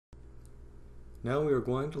Now we are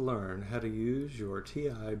going to learn how to use your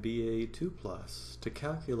TI-BA2+ to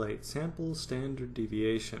calculate sample standard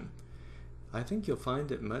deviation. I think you'll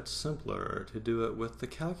find it much simpler to do it with the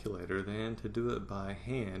calculator than to do it by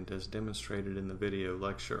hand as demonstrated in the video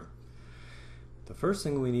lecture. The first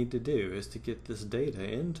thing we need to do is to get this data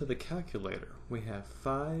into the calculator. We have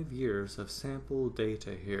 5 years of sample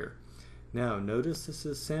data here. Now notice this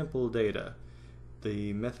is sample data.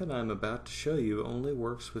 The method I'm about to show you only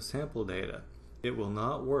works with sample data. It will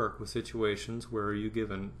not work with situations where you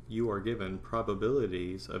are given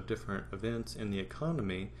probabilities of different events in the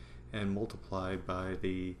economy and multiplied by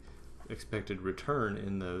the expected return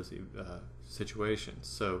in those situations.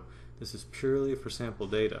 So this is purely for sample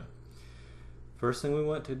data. First thing we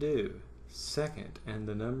want to do, second, and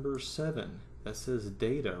the number 7 that says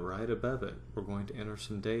data right above it, we're going to enter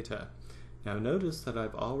some data. Now notice that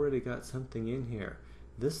I've already got something in here.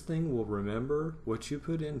 This thing will remember what you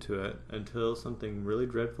put into it until something really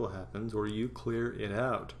dreadful happens or you clear it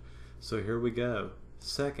out. So here we go.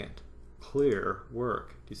 Second, clear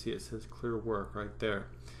work. Do you see it says clear work right there?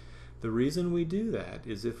 The reason we do that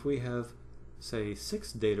is if we have, say,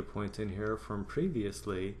 6 data points in here from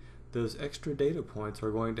previously, those extra data points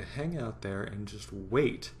are going to hang out there and just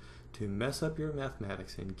wait to mess up your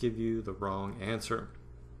mathematics and give you the wrong answer.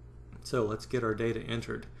 So let's get our data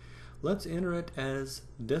entered. Let's enter it as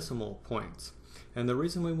decimal points. And the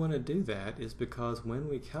reason we want to do that is because when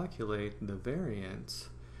we calculate the variance,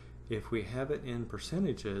 if we have it in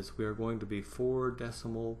percentages, we are going to be 4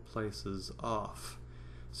 decimal places off.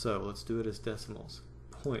 So let's do it as decimals.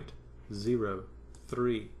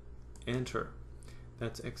 0.03, enter.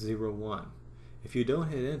 That's x01. If you don't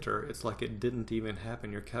hit enter, it's like it didn't even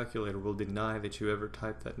happen. Your calculator will deny that you ever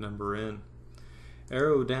typed that number in.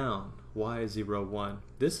 Arrow down, y01.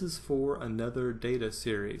 This is for another data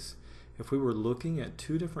series. If we were looking at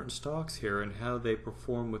 2 different stocks here and how they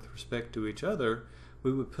perform with respect to each other,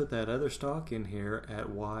 we would put that other stock in here at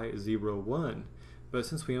y01. But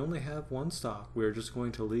since we only have one stock, we're just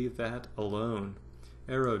going to leave that alone.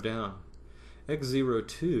 Arrow down.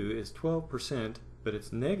 x02 is 12%, but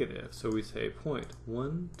it's negative, so we say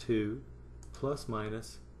 0.12 plus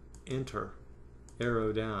minus, enter.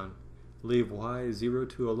 Arrow down. Leave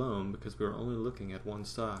y02 alone because we're only looking at one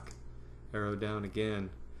stock. Arrow down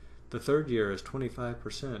again. The third year is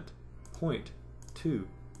 25%.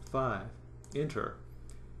 0.25. Enter.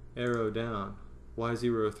 Arrow down.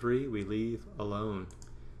 Y03 we leave alone.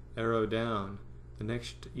 Arrow down. The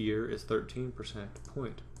next year is 13%.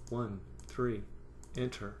 0.13.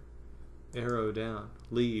 Enter. Arrow down.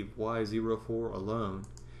 Leave y04 alone.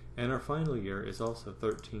 And our final year is also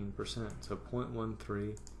 13%. So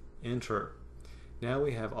 0.13. Enter. Now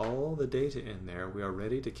we have all the data in there. We are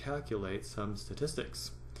ready to calculate some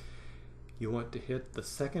statistics. You want to hit the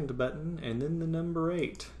second button and then the number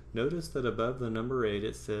 8. Notice that above the number 8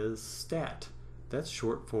 it says stat. That's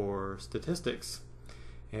short for statistics.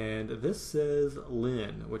 And this says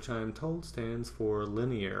lin, which I'm told stands for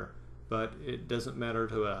linear, but it doesn't matter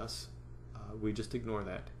to us. We just ignore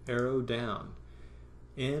that. Arrow down.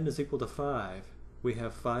 N is equal to 5. We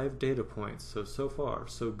have 5 data points, so far,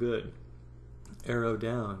 so good. Arrow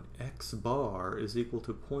down, x bar is equal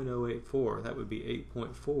to 0.084. That would be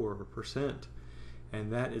 8.4%.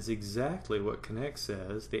 And that is exactly what Connect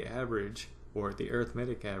says the average, or the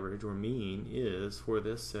arithmetic average, or mean, is for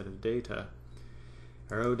this set of data.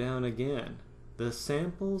 Arrow down again. The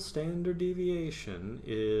sample standard deviation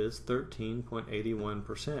is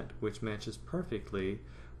 13.81%, which matches perfectly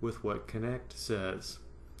with what Connect says.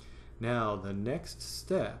 Now the next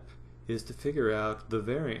step is to figure out the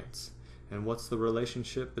variance. And what's the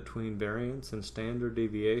relationship between variance and standard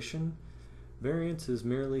deviation? Variance is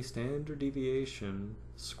merely standard deviation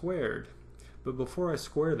squared. But before I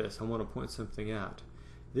square this, I want to point something out.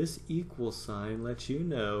 This equal sign lets you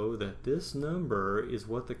know that this number is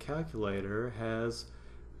what the calculator has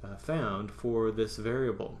found for this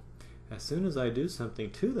variable. As soon as I do something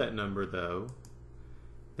to that number, though,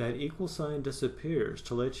 that equal sign disappears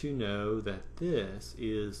to let you know that this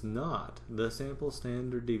is not the sample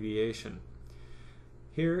standard deviation.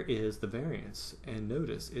 Here is the variance, and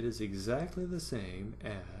notice it is exactly the same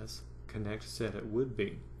as Connect said it would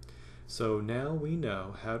be. So now we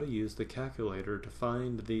know how to use the calculator to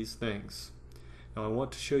find these things. Now I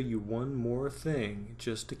want to show you one more thing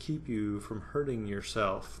just to keep you from hurting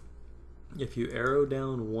yourself. If you arrow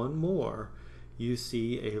down one more, you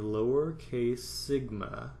see a lowercase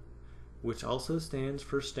sigma, which also stands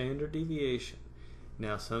for standard deviation.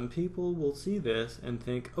 Now some people will see this and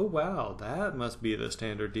think, oh wow, that must be the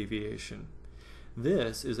standard deviation.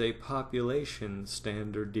 This is a population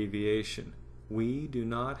standard deviation. we do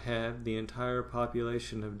not have the entire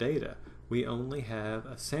population of data. We only have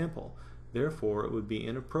a sample. Therefore, it would be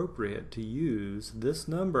inappropriate to use this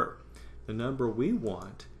number. The number we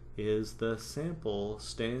want is the sample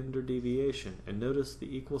standard deviation. And notice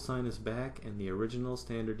the equal sign is back and the original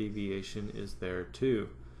standard deviation is there too.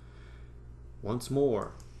 Once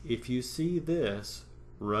more, if you see this,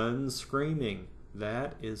 run screaming.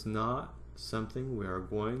 That is not something we are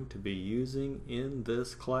going to be using in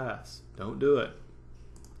this class. Don't do it.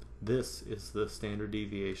 This is the standard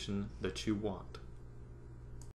deviation that you want.